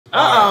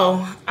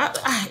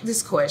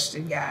This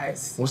question,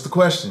 guys. What's the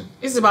question?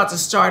 It's about to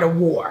start a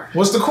war.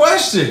 What's the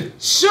question?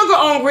 Sugar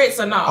on grits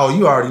or not? Oh,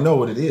 you already know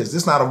what it is.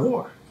 It's not a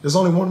war. There's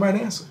only one right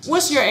answer.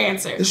 What's your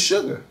answer? It's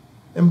sugar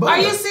and butter.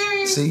 Are you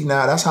serious? See,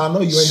 now that's how I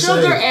know you ain't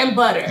saved. Sugar and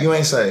butter. You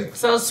ain't saved.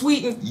 So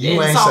sweet and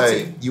you ain't salty.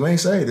 Saved. You ain't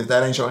saved. If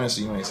that ain't your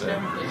answer, you ain't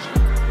saved.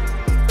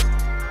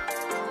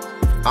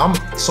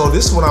 So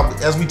this is what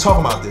as we talk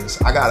about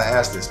this, I gotta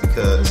ask this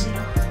because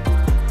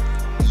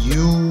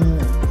you've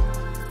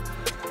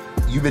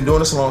been doing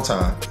this a long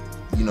time.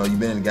 You know, you've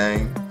been in the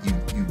game.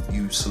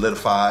 You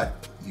solidified.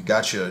 You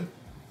got your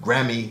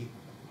Grammy,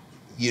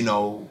 you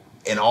know,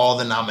 and all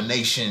the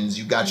nominations.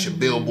 You got your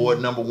Billboard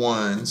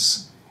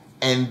 #1s,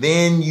 and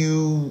then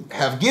you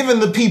have given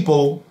the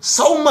people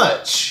so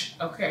much.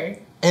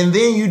 Okay. And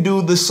then you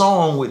do the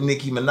song with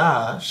Nicki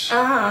Minaj.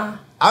 Uh-huh.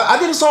 I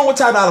did a song with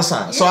Ty Dolla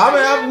 $ign. So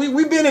I mean,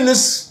 we've been in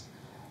this,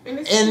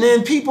 and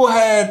then people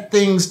had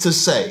things to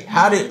say.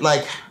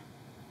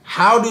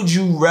 How did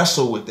you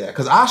wrestle with that?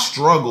 Because I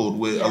struggled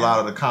with a lot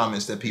of the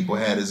comments that people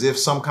had, as if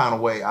some kind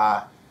of way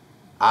I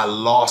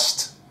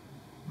lost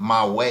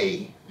my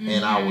way,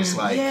 and I was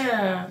like,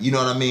 you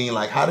know what I mean?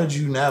 Like, how did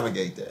you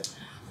navigate that?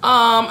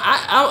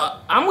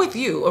 I'm with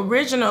you.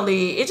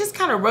 Originally, it just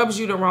kind of rubs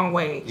you the wrong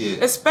way. Yeah.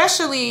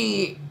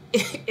 Especially,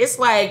 it's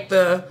like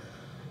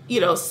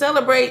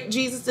celebrate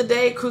Jesus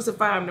today,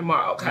 crucify him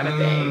tomorrow kind of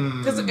thing.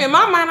 Because in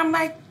my mind, I'm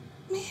like,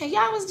 man,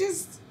 y'all was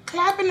just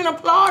clapping and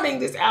applauding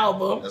this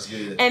album. That's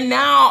good. And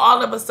now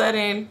all of a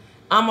sudden,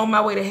 I'm on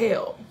my way to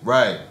hell.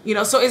 Right. You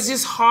know, so it's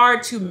just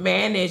hard to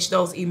manage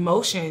those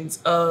emotions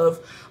of,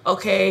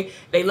 okay,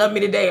 they love me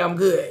today, I'm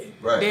good.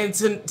 Right. Then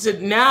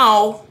to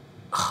now,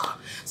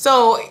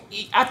 so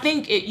I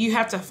think you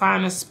have to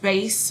find a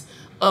space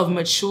of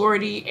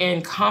maturity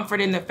and comfort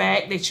in the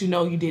fact that you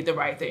know you did the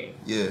right thing.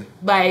 Yeah.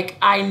 Like,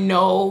 I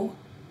know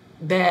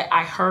that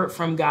I heard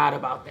from God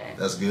about that.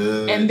 That's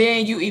good. And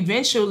then you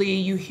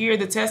hear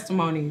the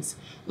testimonies.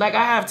 Like,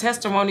 I have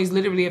testimonies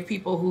literally of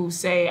people who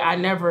say, I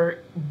never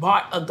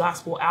bought a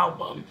gospel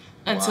album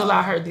until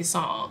I heard this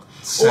song.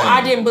 Same. Or I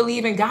didn't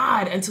believe in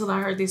God until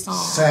I heard this song.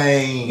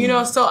 Same. You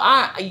know, so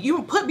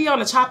you put me on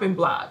the chopping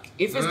block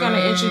if it's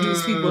gonna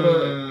introduce people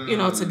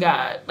to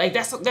God. Like,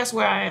 that's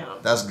where I am.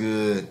 That's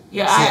good.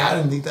 Yeah. See, I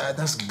didn't think that.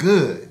 That's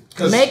good.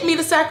 Make me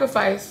the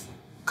sacrifice.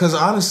 Cause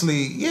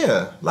honestly,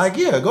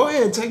 go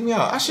ahead, take me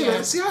out. I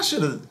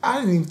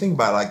didn't even think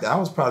about it like that. I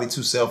was probably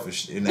too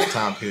selfish in that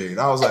time period.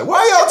 I was like,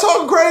 why y'all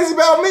talking crazy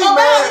about me, man?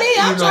 About me,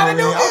 I'm trying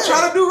to do good. I'm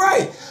trying to do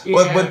right.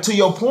 Yeah. But to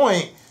your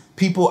point,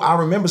 I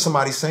remember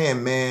somebody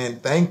saying, man,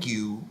 thank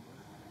you.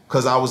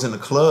 Cause I was in the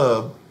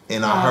club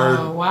and I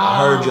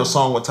heard your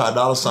song with Ty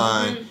Dolla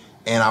 $ign,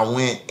 and I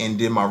went and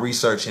did my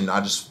research and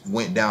I just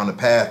went down the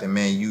path, and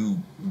man,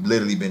 you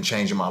literally been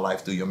changing my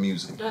life through your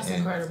music. That's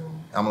incredible.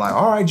 I'm like,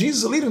 all right,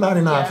 Jesus will lead the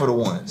 99 for the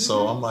one.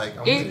 So I'm like,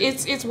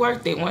 it's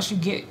worth it once you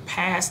get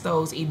past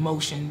those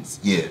emotions.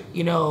 Yeah.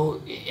 You know,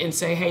 and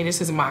say, hey,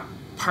 this is my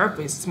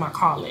purpose, it's my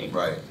calling.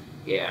 Right.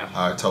 Yeah.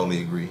 I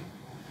totally agree.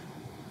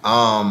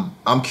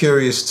 I'm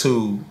curious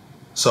too.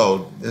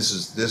 So this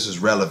is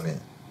relevant.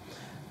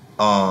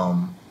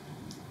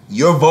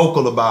 You're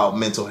vocal about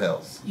mental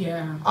health.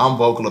 Yeah. I'm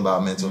vocal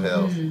about mental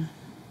health.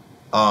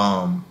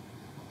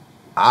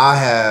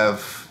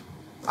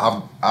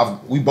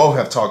 We both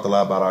have talked a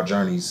lot about our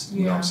journeys.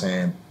 You know what I'm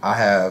saying? I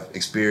have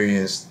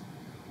experienced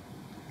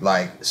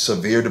like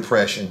severe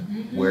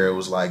depression where it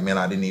was like, man,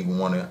 I didn't even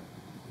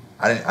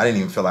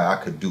feel like I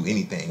could do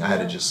anything. I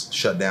had to just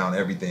shut down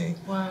everything.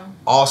 Wow.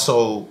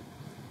 Also,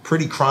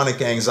 pretty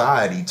chronic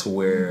anxiety to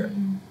where,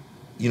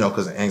 you know,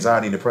 because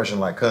anxiety and depression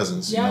like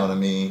cousins, you know what I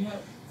mean?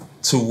 Yep.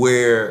 To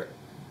where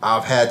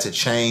I've had to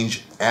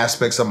change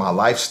aspects of my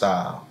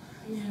lifestyle.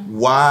 Yeah.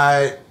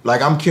 Why,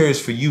 like, I'm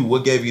curious for you,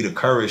 what gave you the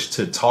courage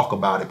to talk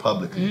about it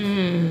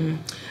publicly?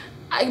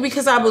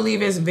 Because I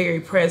believe it's very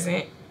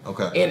present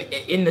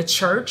in the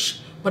church,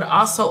 but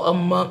also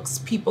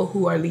amongst people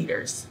who are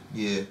leaders.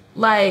 Yeah.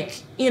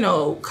 Like, you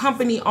know,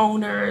 company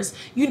owners.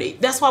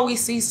 That's why we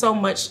see so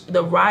much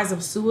the rise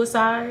of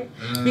suicide,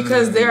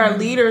 because there are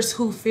leaders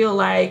who feel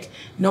like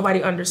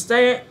nobody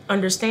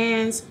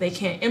understands, they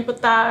can't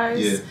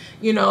empathize,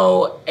 you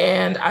know,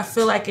 and I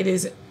feel like it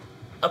is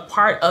a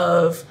part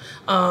of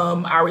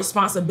our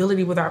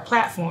responsibility with our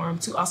platform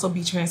to also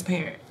be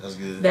transparent. That's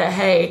good. That,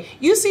 hey,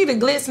 you see the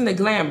glitz and the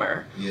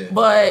glamour,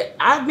 but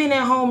I've been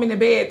at home in the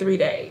bed 3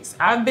 days.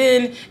 I've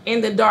been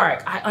in the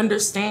dark. I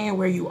understand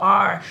where you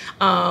are.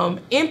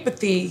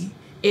 Empathy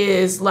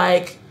is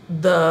like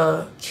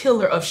the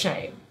killer of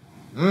shame.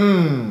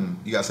 You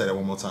gotta say that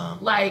one more time.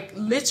 Like,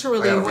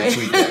 literally. I gotta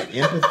retweet that.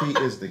 Empathy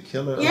is the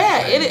killer of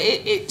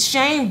shame.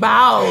 Shame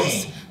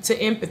bows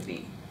to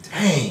empathy.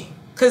 Dang.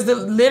 Because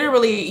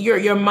literally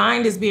your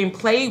mind is being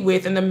played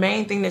with, and the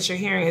main thing that you're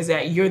hearing is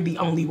that you're the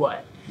only one.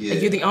 Yeah.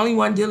 Like, you're the only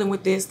one dealing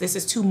with this. This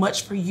is too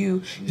much for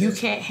you. Yeah. You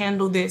can't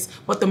handle this.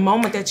 But the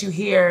moment that you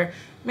hear,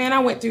 man, I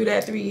went through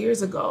that 3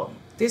 years ago.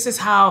 This is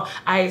how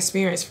I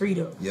experienced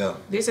freedom. Yeah.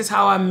 This is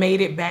how I made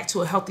it back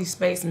to a healthy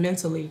space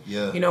mentally.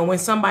 Yeah. You know, when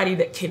somebody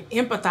that can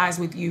empathize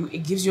with you,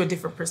 it gives you a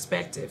different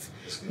perspective.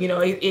 You know,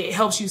 it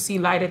helps you see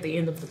light at the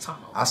end of the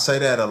tunnel. I say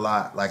that a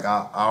lot. Like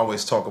I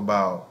always talk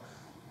about,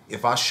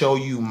 if I show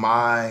you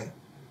my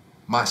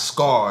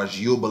scars,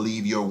 you'll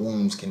believe your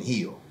wounds can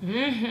heal.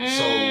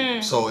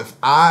 So if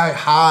I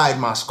hide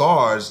my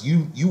scars,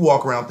 you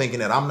walk around thinking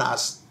that I'm not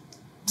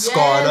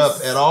scarred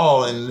up at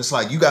all, and it's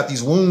like you got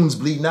these wounds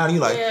bleeding out, and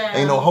you're like,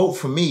 ain't no hope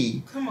for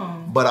me. Come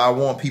on. But I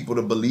want people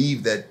to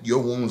believe that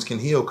your wounds can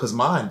heal, because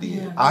mine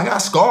did. I got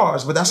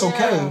scars, but that's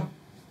okay,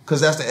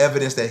 because that's the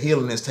evidence that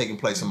healing is taking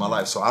place in my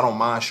life. So I don't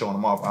mind showing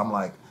them off. I'm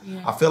like,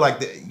 I feel like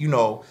that, you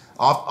know,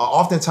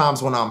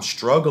 oftentimes when I'm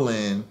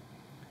struggling,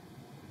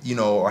 you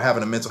know, or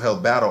having a mental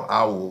health battle,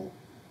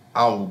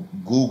 I'll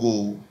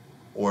Google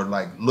or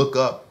like look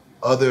up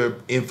other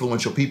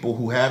influential people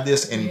who have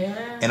this,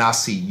 and I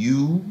see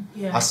you,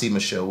 I see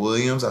Michelle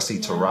Williams, I see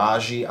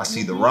Taraji, I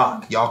see The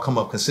Rock. Y'all come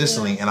up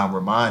consistently, and I'm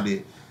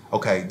reminded,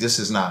 okay,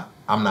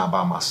 I'm not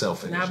by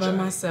myself in this journey.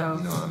 myself.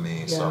 You know what I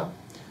mean? So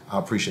I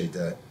appreciate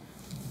that.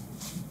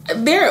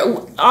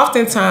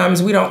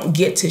 Oftentimes we don't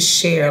get to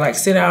share, like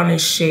sit down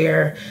and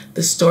share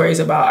the stories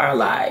about our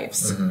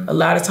lives. A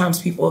lot of times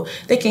people,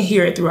 they can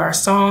hear it through our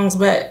songs,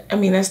 but I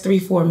mean, that's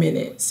 3-4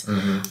 minutes.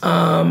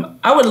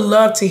 I would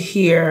love to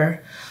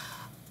hear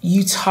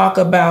you talk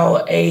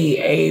about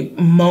a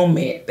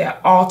moment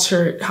that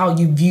altered how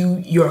you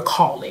view your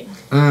calling.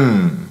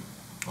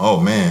 Oh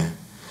man.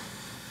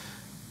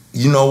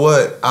 You know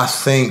what? I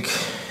think,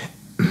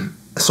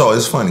 so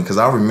it's funny because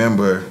I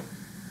remember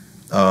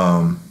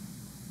I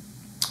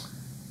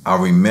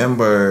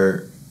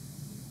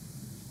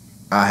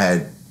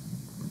had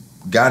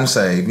gotten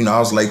saved. You know, I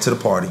was late to the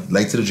party,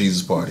 late to the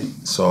Jesus party.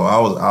 So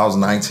I was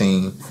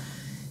 19,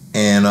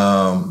 and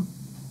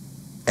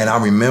I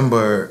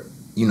remember,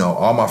 you know,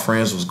 all my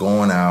friends was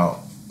going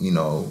out, you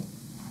know,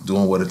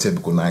 doing what a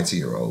typical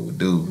 19-year-old would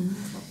do.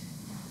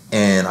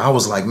 And I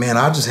was like, man,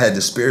 I just had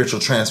this spiritual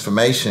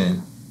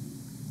transformation.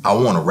 I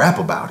want to rap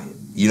about it,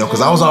 you know,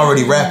 because I was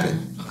already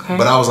rapping.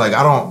 But I was like,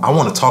 I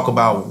want to talk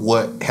about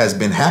what has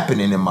been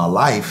happening in my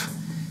life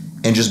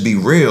and just be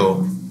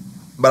real.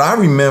 But I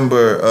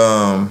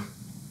remember,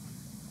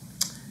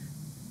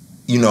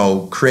 you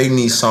know, creating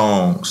these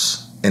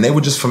songs, and they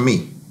were just for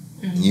me,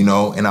 you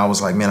know, and I was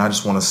like, man, I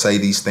just want to say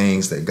these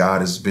things that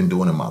God has been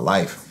doing in my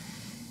life.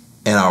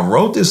 And I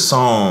wrote this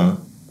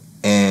song,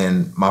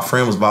 and my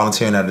friend was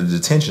volunteering at a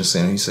detention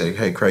center. He said,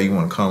 hey, Craig, you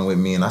want to come with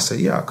me? And I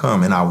said, yeah, I'll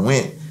come. And I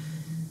went,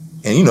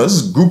 and, you know, this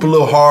is a group of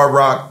little hard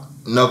rock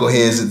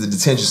knuckleheads at the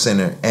detention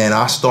center, and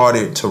I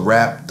started to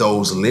rap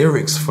those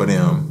lyrics for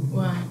them.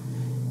 Wow.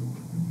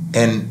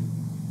 And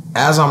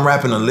as I'm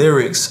rapping the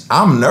lyrics,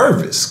 I'm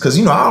nervous because,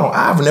 you know,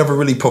 I've never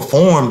really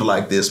performed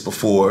like this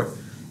before.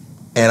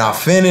 And I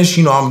finish,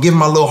 you know, I'm giving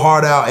my little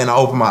heart out, and I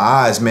open my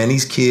eyes, man,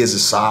 these kids are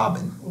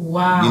sobbing.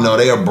 Wow. You know,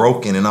 they are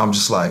broken, and I'm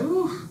just like,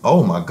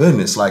 oh my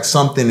goodness, like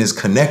something is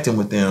connecting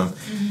with them.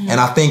 And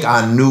I think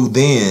I knew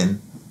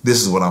then,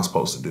 this is what I'm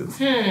supposed to do.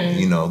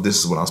 You know, this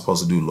is what I'm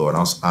supposed to do, Lord.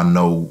 I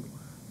know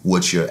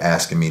what you're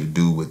asking me to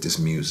do with this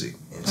music.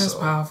 And that's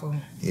powerful.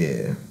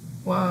 Yeah.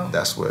 Wow.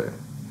 That's where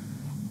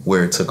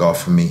it took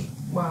off for me.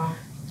 Wow.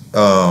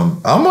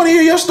 I'm gonna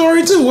hear your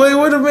story too. Wait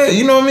a minute.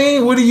 You know what I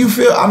mean? What do you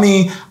feel? I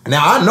mean,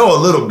 now I know a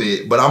little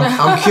bit, but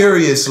I'm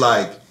curious,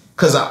 like,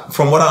 cause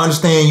from what I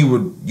understand, you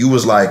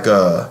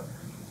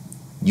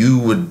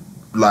would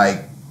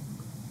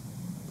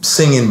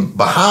singing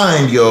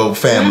behind your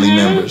family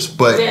members,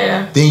 but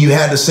then you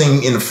had to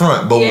sing in the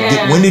front. But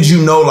when did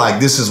you know, like,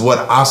 this is what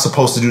I'm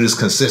supposed to do this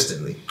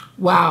consistently?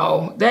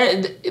 Wow,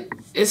 that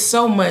is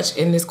so much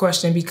in this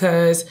question,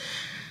 because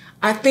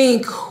I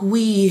think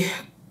we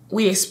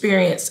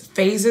experience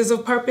phases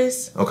of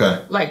purpose.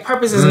 Okay. Like,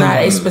 purpose is not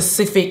a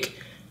specific,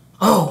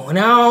 oh,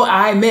 now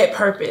I met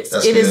purpose.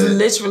 It is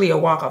literally a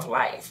walk of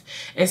life.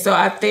 And so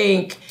I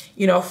think,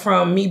 you know,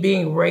 from me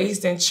being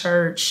raised in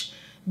church,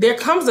 there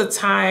comes a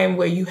time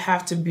where you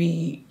have to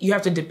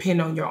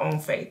depend on your own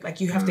faith.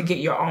 Like, you have to get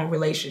your own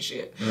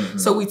relationship.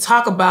 So we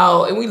talk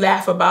about, and we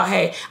laugh about,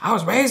 hey, I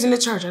was raised in the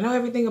church. I know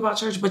everything about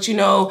church. But, you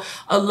know,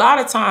 a lot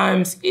of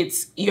times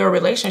it's your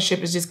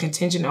relationship is just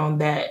contingent on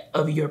that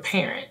of your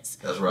parents.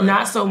 That's right.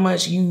 Not so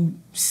much you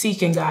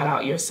seeking God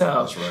out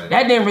yourself. That's right.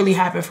 That didn't really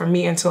happen for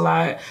me until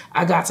I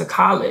got to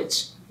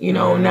college. You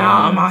know,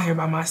 now I'm out here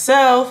by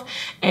myself,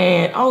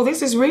 and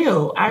this is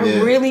real. I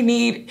really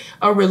need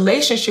a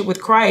relationship with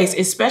Christ,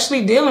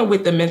 especially dealing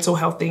with the mental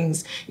health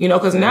things, you know,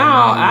 because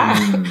now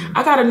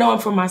I got to know him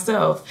for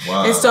myself.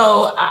 Wow. And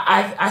so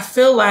I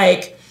feel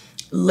like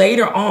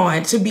later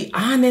on, to be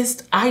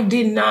honest, I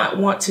did not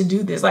want to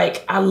do this.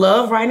 Like, I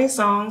love writing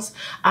songs.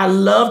 I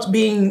loved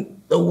being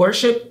the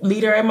worship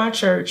leader at my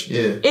church.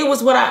 Yeah. It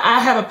was what I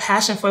have a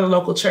passion for the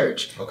local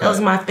church. Okay. That was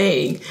my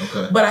thing.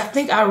 Okay. But I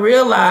think I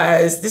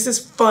realized, this is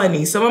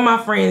funny. Some of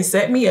my friends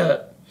set me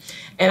up,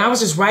 and I was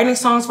just writing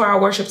songs for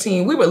our worship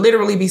team. We would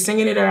literally be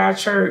singing it at our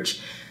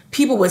church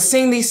people would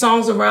sing these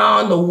songs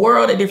around the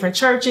world at different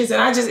churches,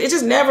 and it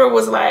just never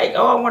was like,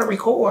 oh, I want to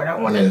record, I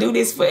want to do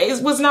this.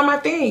 It was not my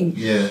thing.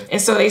 Yeah.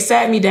 And so they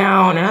sat me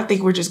down, and I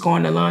think we're just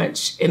going to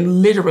lunch,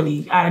 and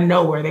literally out of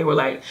nowhere they were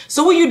like,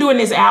 so when you doing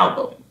this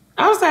album?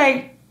 I was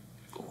like,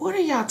 what are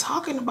y'all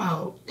talking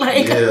about?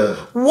 Like,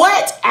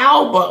 what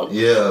album?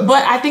 Yeah.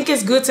 But I think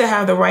it's good to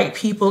have the right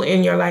people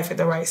in your life at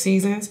the right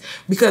seasons,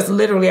 because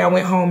literally I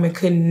went home and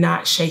could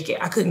not shake it.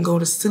 I couldn't go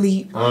to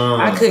sleep.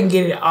 I couldn't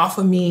get it off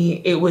of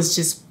me. It was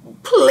just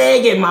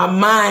plaguing my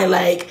mind,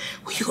 like,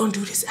 when you gonna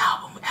do this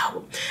album?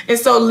 And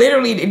so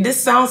literally,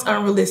 this sounds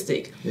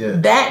unrealistic. Yeah.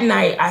 That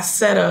night I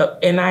set up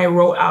and I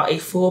wrote out a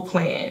full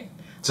plan.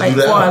 Like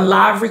for a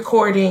live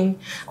recording,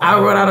 I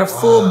wrote out a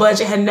full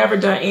budget. Had never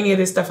done any of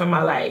this stuff in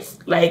my life.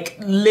 Like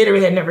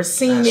literally had never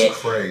seen it.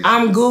 Crazy.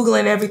 I'm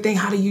Googling everything.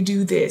 How do you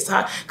do this?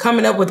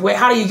 Coming up with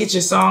how do you get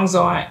your songs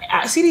on?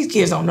 I see these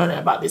kids don't know nothing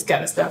about this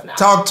kind of stuff now.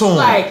 Talk to them.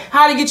 Like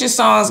how to get your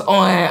songs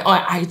on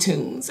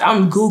iTunes.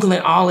 I'm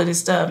Googling all of this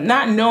stuff,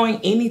 not knowing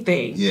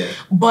anything. Yeah.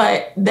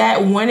 But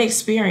that one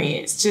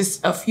experience,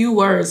 just a few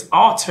words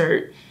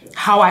altered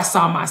how I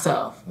saw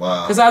myself.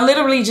 Wow. Because I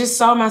literally just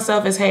saw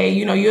myself as, hey,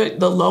 you're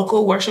the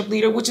local worship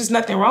leader, which is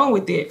nothing wrong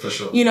with it. For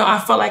sure. I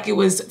felt like it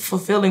was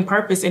fulfilling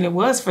purpose, and it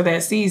was for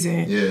that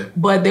season. Yeah.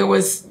 But there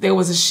was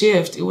a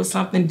shift. It was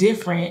something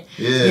different.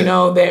 Yeah.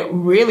 That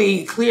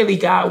really clearly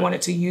God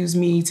wanted to use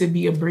me to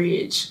be a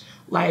bridge.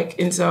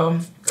 And so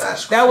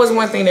that was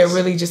one thing that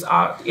really just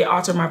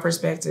altered my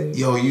perspective.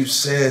 Yo, you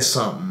said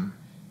something,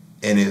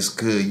 and it's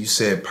good. You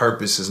said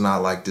purpose is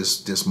not like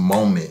this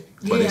moment,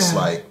 but it's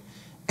like,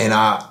 and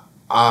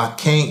I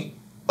can't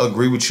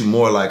agree with you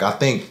more. Like, I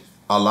think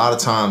a lot of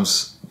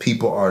times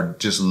people are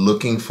just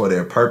looking for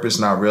their purpose,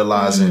 not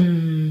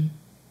realizing,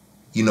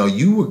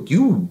 you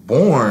were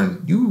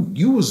born,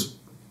 you was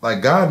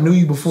like, God knew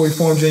you before he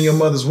formed you in your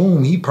mother's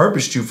womb. He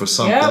purposed you for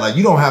something. Yep. Like,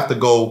 you don't have to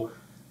go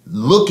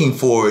looking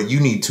for it.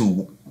 You need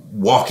to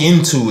walk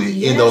into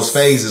it in those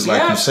phases,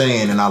 like you're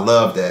saying. And I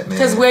love that, man.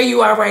 Because where you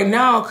are right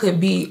now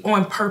could be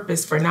on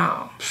purpose for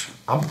now.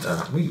 I'm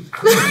done.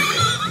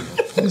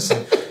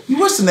 Listen.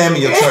 What's the name of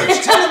your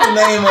church? Tell them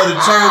the name of the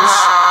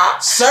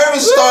church.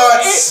 Service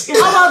starts.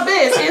 How about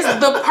this?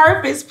 It's the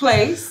Purpose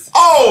Place.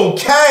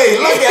 Okay,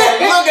 look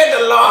at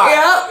the Lord.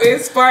 Yep,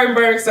 it's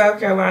Spartanburg, South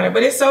Carolina.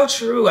 But it's so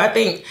true. I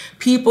think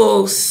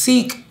people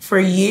seek for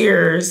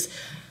years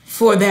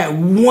for that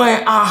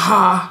one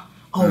aha.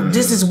 Oh,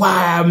 this is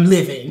why I'm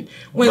living.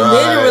 When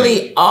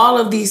literally all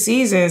of these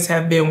seasons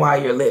have been why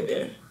you're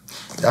living.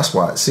 That's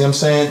why. See what I'm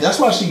saying? That's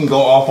why she can go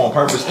off on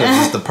purpose,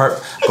 because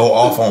it's go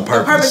off on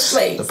purpose. The purpose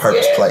place. The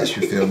purpose place,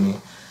 you feel me?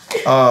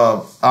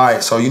 All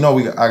right, so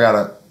I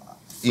gotta,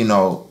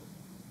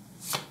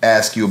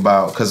 ask you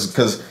about,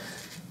 cause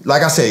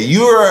like I said,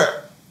 you're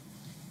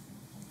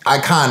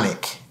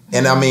iconic.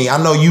 And I mean,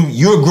 I know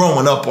you're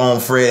growing up on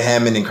Fred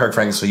Hammond and Kirk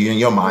Franklin, so you in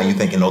your mind, you're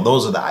thinking, oh,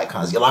 those are the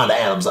icons. Yolanda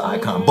Adams is an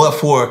icon. But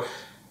for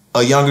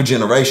a younger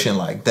generation,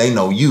 like, they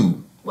know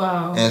you.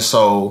 Wow. And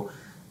so,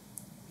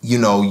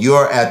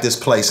 you're at this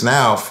place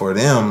now for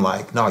them,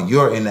 like, no,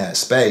 you're in that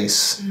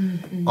space.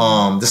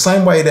 Mm-hmm. The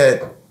same way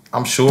that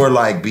I'm sure,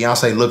 like,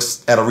 Beyonce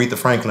looks at Aretha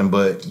Franklin,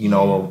 but,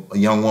 a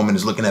young woman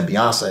is looking at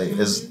Beyonce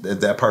as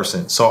that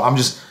person. So I'm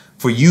just,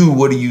 for you,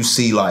 what do you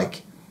see,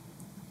 like,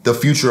 the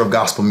future of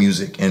gospel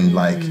music, and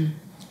like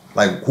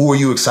who are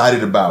you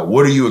excited about?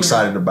 What are you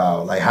excited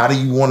about? Like, what do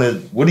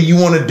you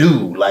want to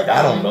do? Like,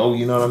 I don't know,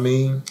 you know what I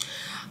mean?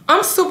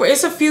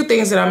 It's a few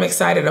things that I'm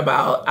excited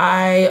about.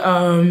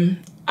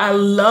 I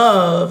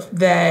love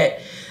that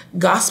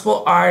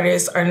gospel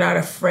artists are not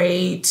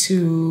afraid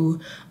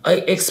to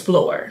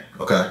explore.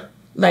 Okay.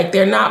 Like,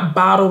 they're not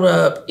bottled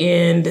up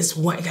in this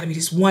one, it gotta be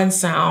this one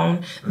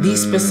sound,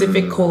 these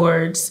specific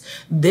chords,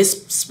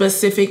 this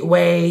specific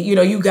way.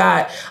 You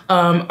got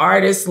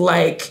artists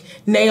like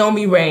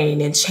Naomi Rain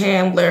and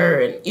Chandler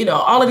and,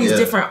 all of these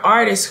different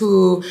artists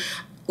who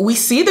we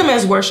see them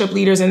as worship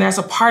leaders, and that's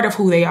a part of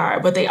who they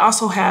are, but they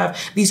also have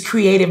these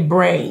creative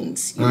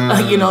brains,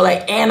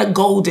 like Anna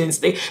Golden's,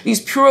 these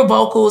pure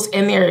vocals,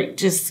 and they're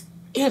just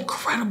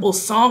incredible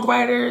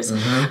songwriters.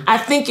 I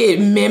think it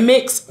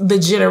mimics the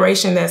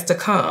generation that's to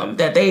come,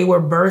 that they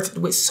were birthed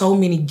with so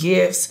many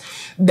gifts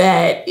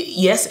that,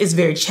 yes, it's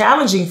very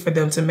challenging for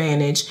them to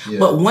manage,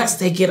 but once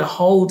they get a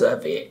hold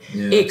of it,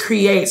 it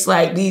creates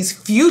like these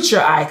future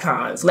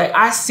icons. Like,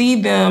 I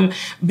see them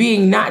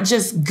being not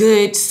just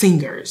good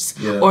singers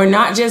or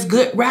not just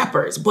good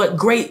rappers, but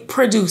great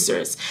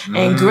producers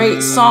and great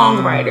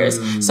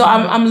songwriters. So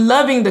I'm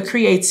loving the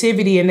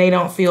creativity, and they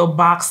don't feel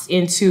boxed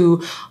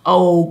into,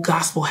 oh,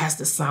 gospel has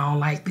to sound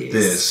like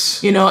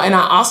this. And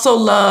I also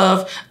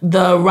love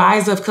the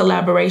rise of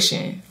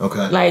collaboration.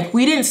 Okay. Like,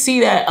 we didn't see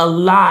that a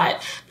lot.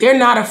 They're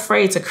not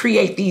afraid to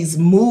create these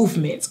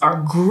movements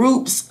or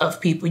groups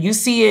of people. You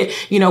see it,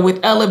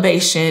 with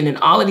Elevation and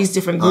all of these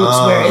different groups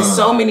where it's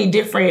so many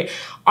different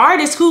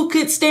artists who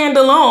could stand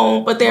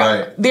alone, but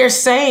they're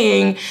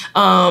saying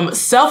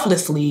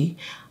selflessly,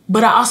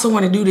 but I also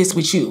want to do this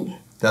with you.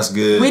 That's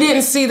good. We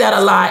didn't see that a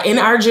lot in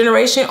our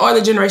generation or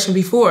the generation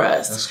before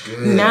us. That's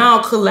good.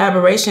 Now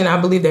collaboration, I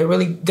believe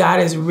that God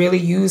is really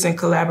using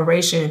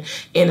collaboration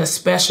in a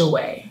special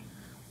way.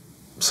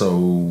 So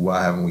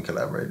why haven't we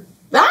collaborated?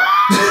 Why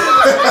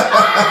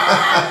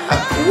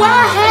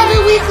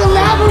haven't we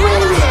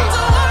collaborated?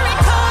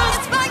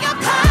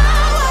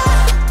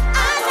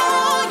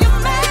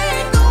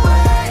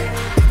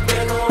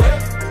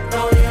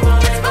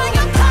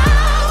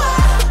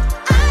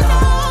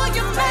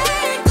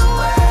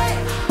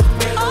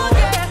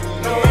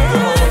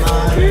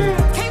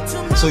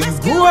 So you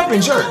grew up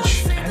in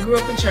church? I grew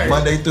up in church.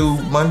 Monday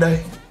through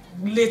Monday?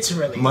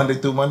 Literally. Monday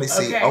through Monday.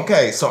 See,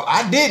 okay, so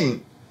I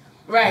didn't.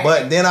 Right.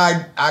 But then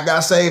I got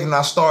saved and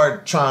I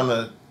started trying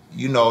to,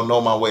 know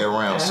my way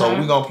around. So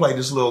we're going to play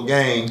this little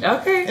game.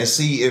 Okay. And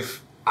see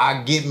if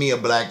I get me a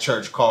black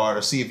church card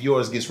or see if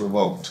yours gets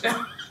revoked.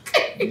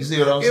 Okay. You see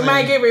what I'm saying? It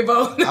might get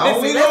revoked.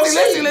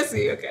 Let's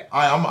see. Okay.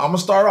 All right, I'm going to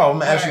start off. I'm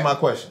going to ask you my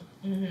question.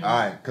 Mm-hmm. All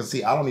right, because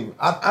see,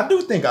 I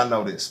do think I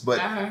know this, but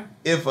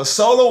if a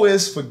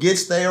soloist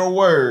forgets their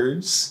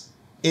words,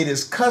 it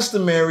is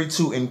customary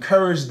to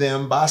encourage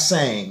them by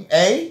saying,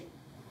 A,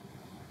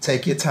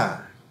 take your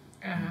time.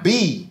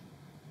 B,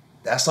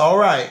 that's all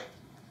right.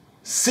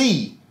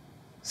 C,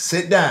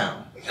 sit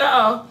down.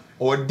 Uh-oh.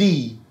 Or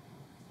D,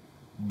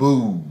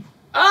 boo.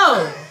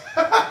 Oh.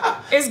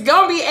 It's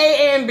going to be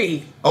A and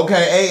B. Okay,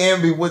 A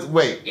and B.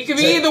 Wait. It could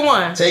be either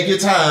one. Take your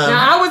time.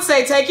 Now, I would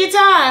say take your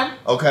time.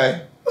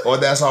 Okay. Or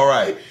that's all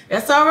right.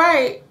 That's all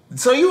right.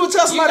 So you would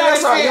tell somebody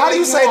that's all right. How do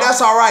you say that's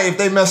all right if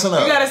they messing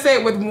up? You got to say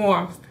it with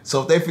warmth.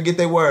 So if they forget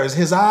their words,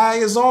 his eye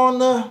is on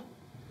the...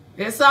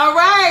 It's all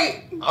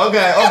right. Okay.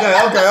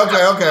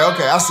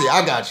 I see.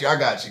 I got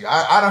you.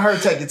 I done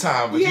heard take your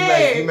time, but you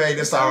made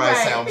this all right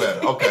sound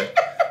better. Okay.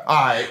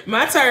 All right.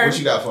 My turn. What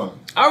you got for me?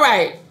 All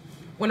right.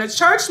 When a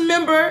church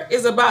member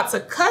is about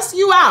to cuss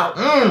you out,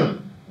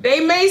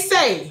 they may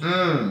say,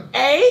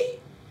 A,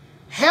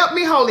 help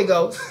me, Holy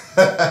Ghost.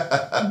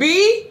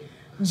 B,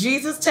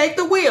 Jesus, take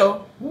the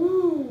wheel.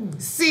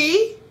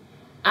 C,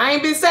 I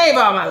ain't been saved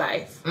all my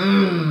life.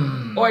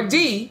 Or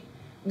D,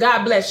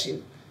 God bless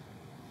you.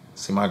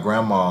 See, my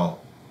grandma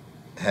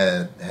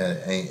had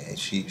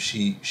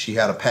she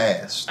had a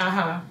past.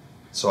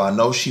 So I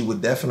know she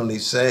would definitely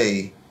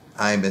say,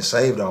 I ain't been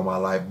saved all my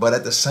life. But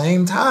at the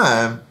same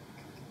time,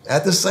 I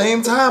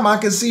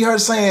can see her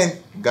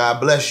saying, God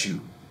bless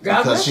you.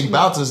 Because she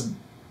about to.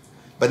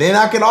 But then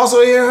I can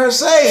also hear her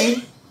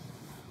say,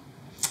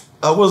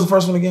 what was the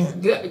first one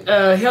again?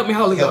 Help me,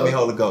 Holy Ghost. Help me,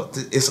 Holy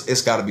Ghost.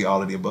 It's got to be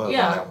all of the above.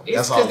 Yeah,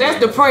 because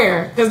that's the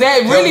prayer. Because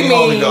that really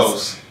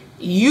means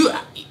you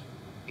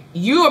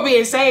are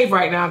being saved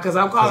right now. Because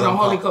I'm calling on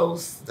Holy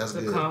Ghost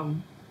to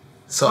come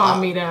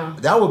calm me down.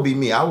 That would be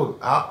me. I don't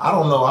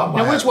know.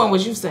 Now, which one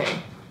would you say?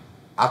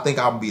 I think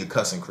I would be a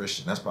cussing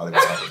Christian. That's probably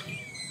what I would be.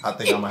 I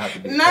think I'm gonna have to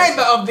be.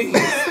 Neither of these.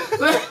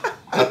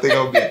 I think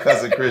I'm gonna be a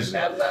cussing Christian.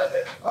 I love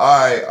it.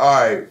 All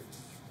right.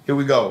 Here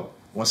we go.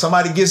 When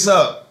somebody gets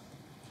up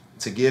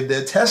to give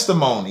their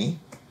testimony,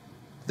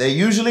 they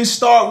usually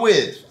start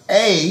with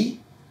A,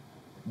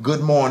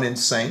 good morning,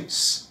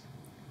 saints.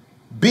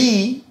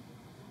 B,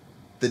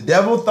 the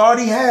devil thought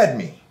he had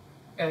me.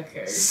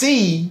 Okay.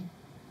 C,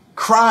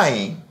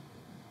 crying.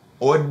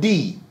 Or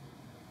D,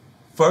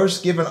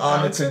 first giving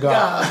honor to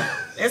God.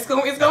 It's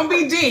gonna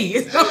be D.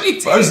 It's gonna be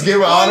D. First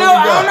give honor to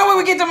God. I don't know where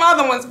we get them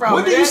other ones from.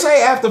 What did you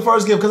say after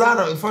first give? Because I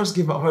know first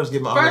give honor to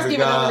God. First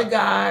giving honor to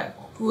God,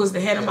 who is the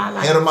head of my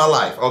life. Head of my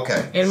life.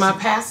 Okay. And my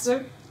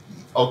pastor.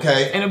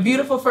 Okay. And a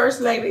beautiful first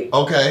lady.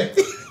 Okay.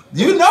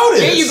 You know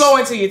this. Then you go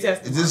into your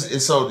testimony.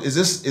 Is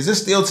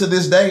this still to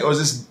this day, or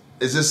is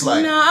this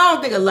like? No, I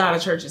don't think a lot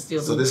of churches still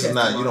do. So this is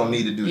not. You don't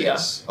need to do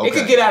this. Okay. It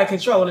could get out of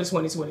control in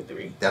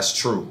 2023. That's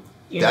true.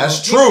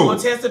 That's true. People will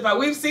testify.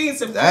 We've seen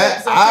some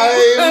clips.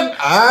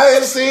 I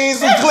have seen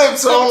some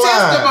clips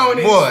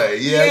online. Boy,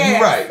 you're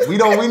right. We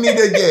need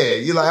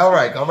to you're like, all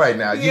right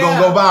now. You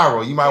don't go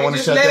viral. You might want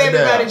to shut that down.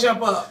 Let everybody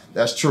jump up.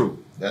 That's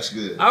true. That's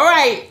good. All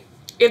right.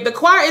 If the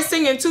choir is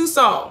singing two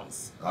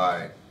songs, all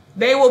right,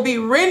 they will be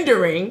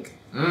rendering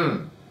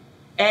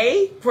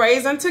A,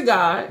 praise unto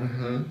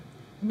God,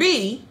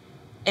 B,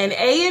 an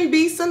A and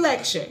B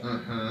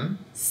selection,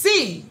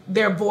 C,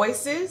 their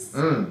voices,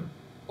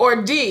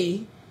 or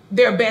D,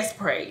 their best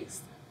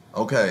praise.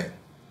 Okay.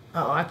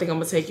 Oh, I think I'm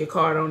gonna take your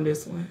card on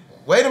this one.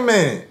 Wait a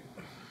minute.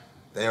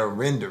 They are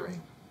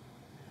rendering.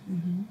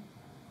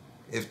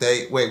 If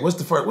they what's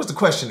the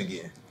question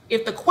again?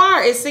 If the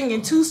choir is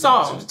singing two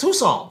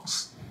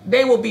songs,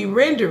 they will be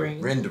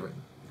rendering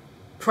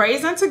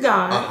praise unto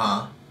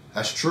God.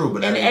 That's true,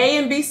 but an A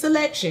and B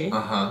selection.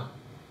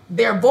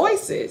 Their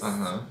voices.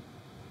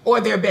 Or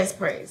their best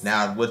praise.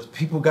 Now, what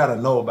people gotta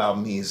know about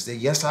me is that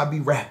yes, I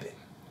be rapping.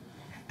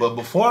 But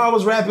before I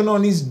was rapping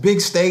on these big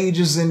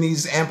stages and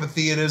these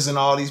amphitheaters and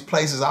all these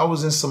places, I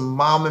was in some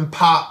mom and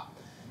pop,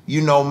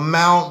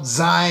 Mount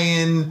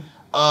Zion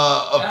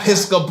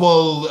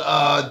Episcopal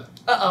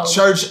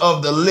Church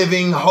of the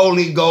Living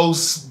Holy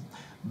Ghost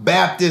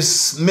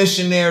Baptist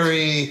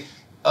Missionary,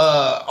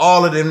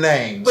 all of them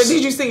names. But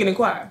did you sing it in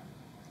choir?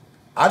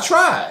 I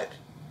tried.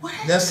 What?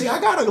 Now see,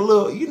 I got a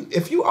little.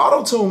 If you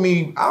auto tune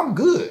me, I'm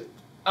good.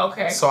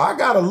 Okay. So I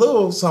got a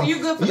little something. You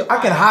good for the I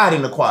can hide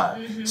in the choir.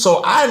 Mm-hmm.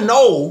 So I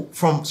know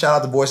from shout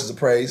out to Voices of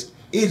Praise,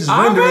 it is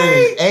rendering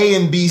an A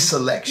and B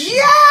selection.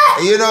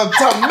 Yeah. You know what I'm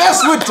talking?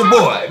 Mess with your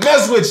boy.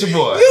 Mess with your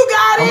boy. You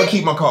got it. I'm gonna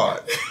keep my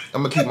card.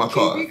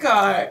 Keep your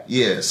card.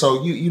 Yeah.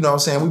 So you know what I'm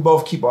saying? We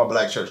both keep our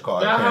black church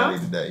card apparently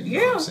today. You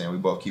know what I'm saying? We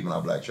both keeping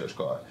our black church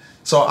card.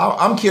 So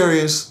I'm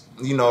curious,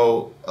 you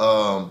know,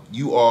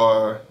 you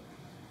are,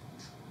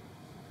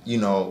 you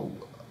know,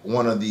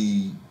 one of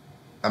the,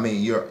 I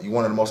mean, you're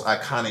one of the most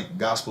iconic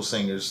gospel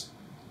singers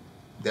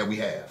that we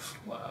have.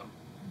 Wow.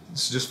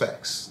 It's just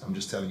facts. I'm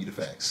just telling you the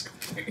facts.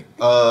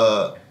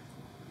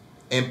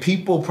 And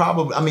people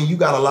probably, I mean, you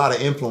got a lot of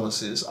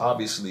influences,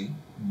 obviously,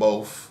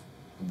 both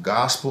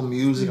gospel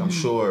music, I'm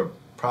sure,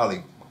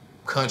 probably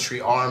country,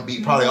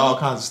 R&B, probably all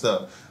kinds of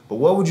stuff. But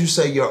what would you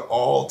say your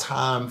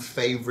all-time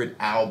favorite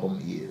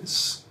album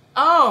is?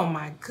 Oh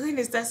my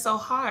goodness, that's so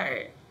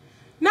hard.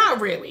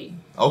 Not really.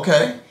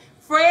 Okay.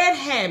 Fred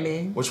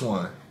Hammond. Which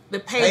one? The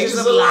Pages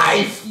of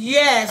Life.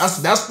 Yes.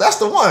 That's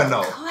the one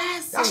though.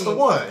 Classic. That's the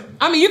one.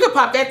 I mean, you could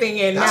pop that thing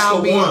in now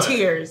and be in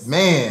tears.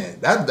 Man,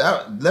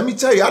 that let me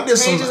tell you, I did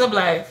Pages of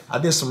Life. I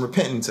did some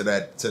repenting to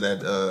that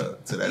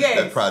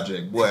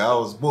project.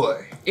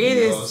 Boy, It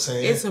is.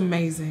 It's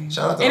amazing.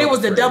 Shout out to and it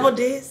was the double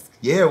disc.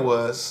 Yeah, it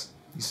was.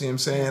 You see what I'm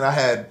saying? I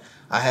had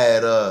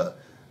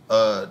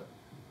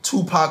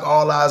Tupac,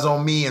 All Eyes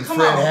on Me, and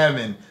Fred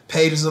Hammond,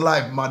 Pages of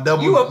Life. My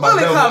double. You were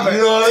fully covered.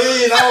 You know what I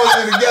mean? I was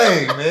in the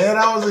game, man.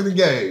 I was in the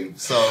game.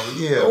 So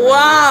yeah.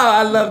 Wow,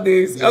 I love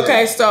this. Yeah.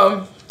 Okay,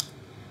 so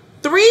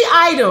 3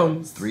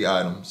 items. 3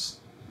 items.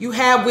 You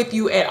have with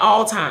you at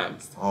all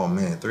times. Oh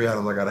man, 3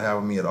 items I gotta have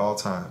with me at all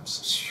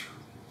times.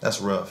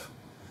 That's rough.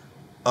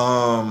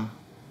 All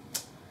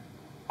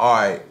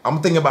right,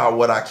 I'm thinking about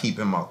what I keep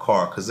in my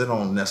car because it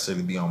don't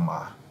necessarily be on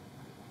my.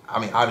 I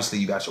mean, obviously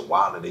you got your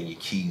wallet and your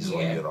keys on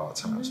you at all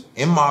times.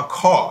 In my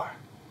car,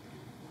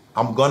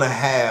 I'm gonna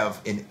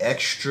have an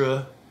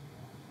extra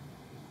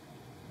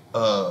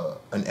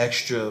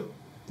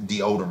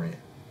deodorant.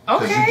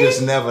 Okay. You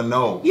just never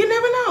know. You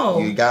never know.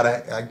 You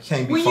gotta. I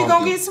can't be. When you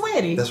gonna get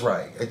sweaty? That's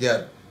right. I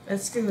got.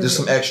 That's good. Just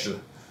some extra.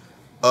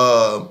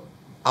 I'm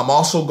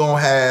also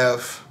gonna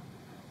have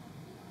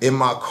in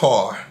my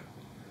car.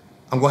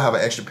 I'm gonna have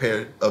an extra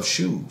pair of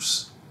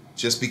shoes,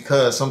 just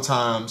because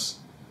sometimes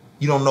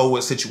you don't know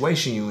what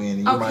situation you're in, and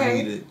you might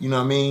need it. You know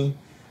what I mean?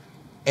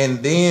 And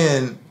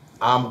then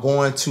I'm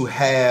going to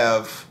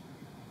have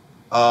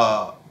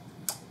my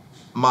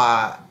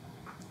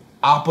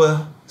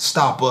Appa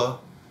Stopper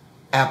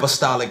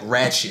apostolic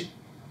ratchet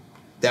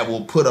that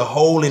will put a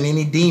hole in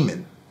any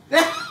demon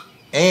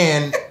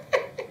and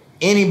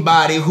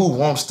anybody who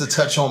wants to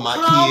touch on my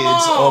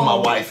kids or my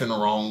wife in the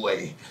wrong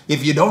way.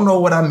 If you don't know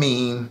what I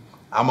mean,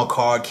 I'm a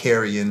card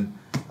carrying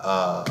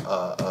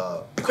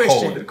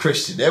Christian.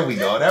 Christian. There we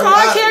go.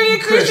 Card carrying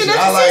Christian. That's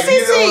I like, CCC.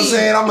 you know what I'm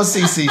saying? I'm a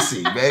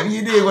CCC, baby.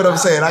 You dig what I'm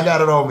saying? I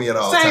got it on me at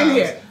all times. Same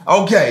here.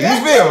 Okay, you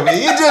feel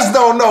me? You just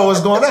don't know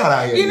what's going on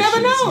out here. You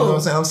never know. You know what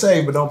I'm saying? I'm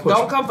saved, but don't push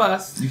Don't come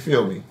bust. You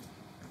feel me?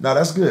 No,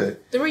 that's good.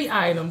 3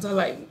 items. I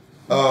like.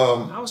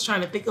 I was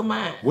trying to think of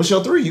mine. What's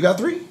your 3? You got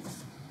 3?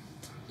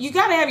 You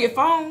gotta have your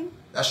phone.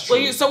 That's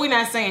true. Well, so we're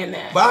not saying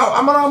that. But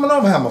I'm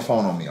gonna have my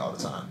phone on me all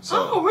the time.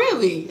 So. Oh,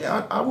 really?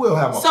 Yeah, I will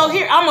have my phone. So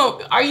here,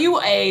 are you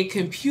a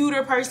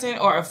computer person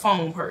or a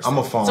phone person? I'm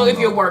a phone. So if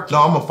you're working.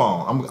 No, I'm a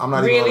phone. I'm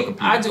not even on a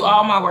computer. I do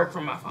all my work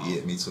from my phone.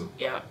 Yeah, me too.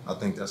 Yeah. I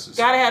think that's just.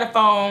 Gotta have a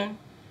phone.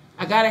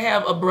 I gotta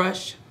have a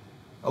brush.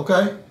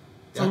 Okay.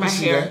 For my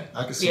hair.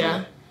 I can see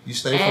that. You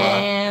stay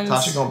fly.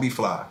 Tasha gonna be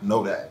fly.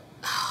 Know that.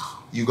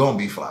 You gonna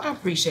be fly. I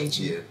appreciate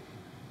you. Yeah.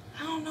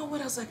 I don't know what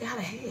else I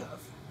gotta have.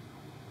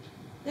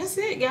 That's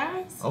it,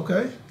 guys.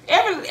 Okay.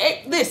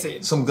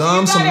 Listen. Some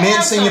gum, some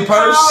mints in your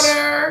purse.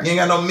 Powder. You ain't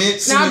got no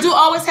mints. Now I do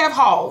always have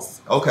halls.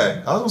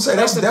 Okay, I was gonna say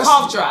that's the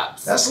cough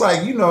drops. That's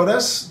like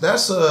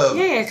that's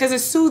yeah, because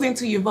it's soothing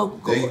to your vocal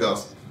cords.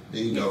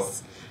 There you go.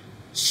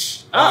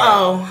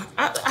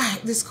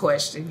 This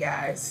question,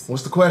 guys.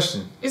 What's the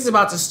question? It's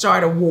about to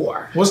start a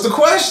war. What's the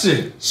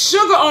question?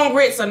 Sugar on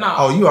grits or not?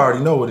 Oh, you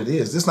already know what it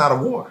is. It's not a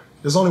war.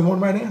 There's only one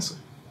right answer.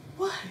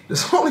 What?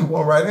 There's only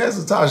one right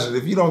answer, Tasha.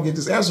 If you don't get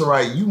this answer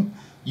right,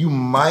 you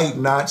might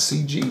not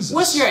see Jesus.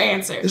 What's your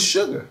answer? It's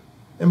sugar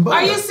and butter.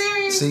 Are you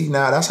serious? See,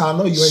 that's how I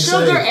know you ain't sugar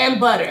saved. Sugar and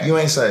butter. You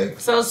ain't saved.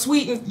 So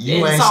sweet and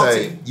ain't salty.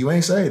 Saved. You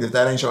ain't saved. If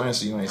that ain't your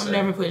answer, you ain't saved.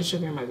 I'm never putting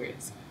sugar in my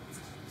grits.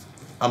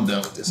 I'm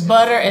done with this.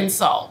 Butter and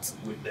salt.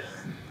 We're done.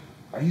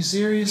 Are you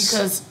serious?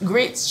 Because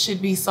grits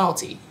should be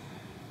salty.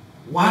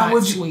 Why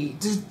would you?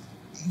 Sweet.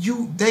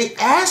 They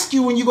ask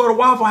you when you go to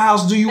Waffle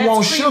House, do you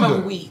want sugar? That's cream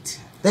of wheat.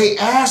 They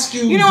ask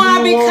you. You know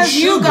why? Because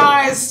you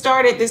guys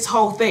started this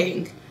whole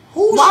thing.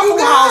 Waffle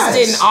House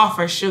didn't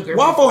offer sugar.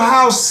 Waffle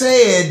House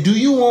said, "Do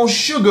you want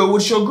sugar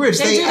with your grits?"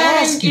 They do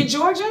that in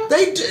Georgia.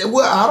 They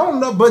well, I don't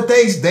know, but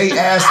they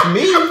asked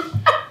me.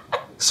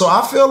 So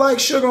I feel like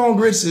sugar on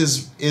grits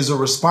is a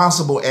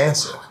responsible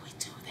answer. Why would we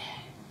do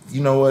that?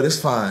 You know what? It's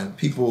fine.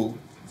 People.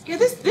 Yeah,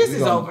 this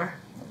is over.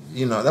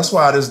 you know, that's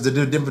why there's the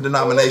different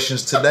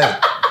denominations today.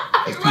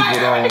 If people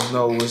don't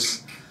know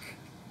what's...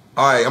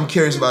 All right, I'm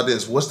curious about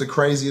this. What's the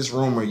craziest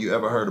rumor you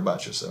ever heard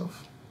about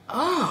yourself?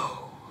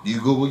 Oh. Do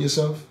you Google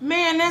yourself?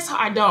 Man, that's how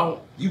I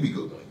don't. You be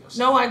Googling yourself.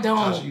 No, I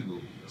don't. Tasha, you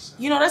Google yourself.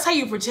 You know, that's how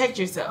you protect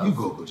yourself. You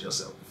Googled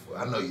yourself before.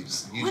 I know you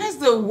just... What is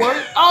the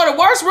worst? Oh, the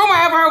worst rumor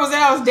I ever heard was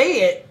that I was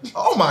dead.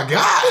 Oh, my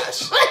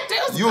gosh.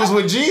 You was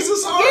with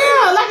Jesus already?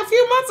 Yeah, like a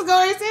few months ago,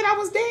 they said I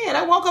was dead.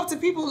 I woke up to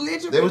people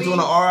literally... They was doing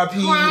an RIP.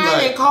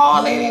 Crying and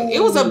calling.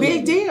 It was a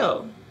big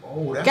deal.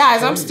 Oh, that's Guys,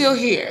 crazy. I'm still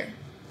here.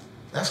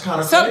 That's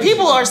kind of Some crazy.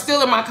 people are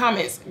still in my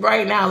comments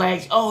right now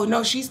like, oh,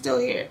 no, she's still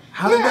here.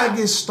 How did that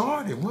get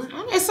started? What?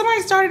 And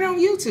somebody started on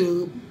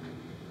YouTube.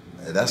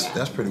 That's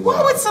pretty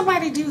wild. Why would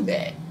somebody do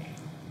that?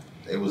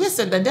 It was,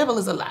 Listen, the devil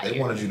is a liar. They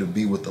wanted you to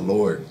be with the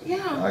Lord.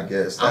 Yeah. I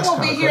guess. I won't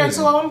be here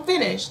until I'm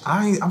finished.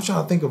 I'm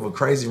trying to think of a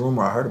crazy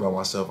rumor I heard about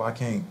myself. I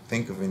can't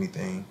think of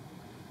anything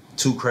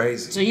too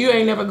crazy. So you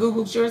ain't never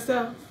Googled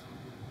yourself?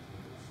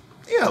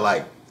 Yeah,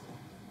 like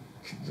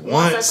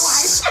Once or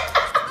twice.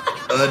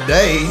 a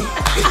day.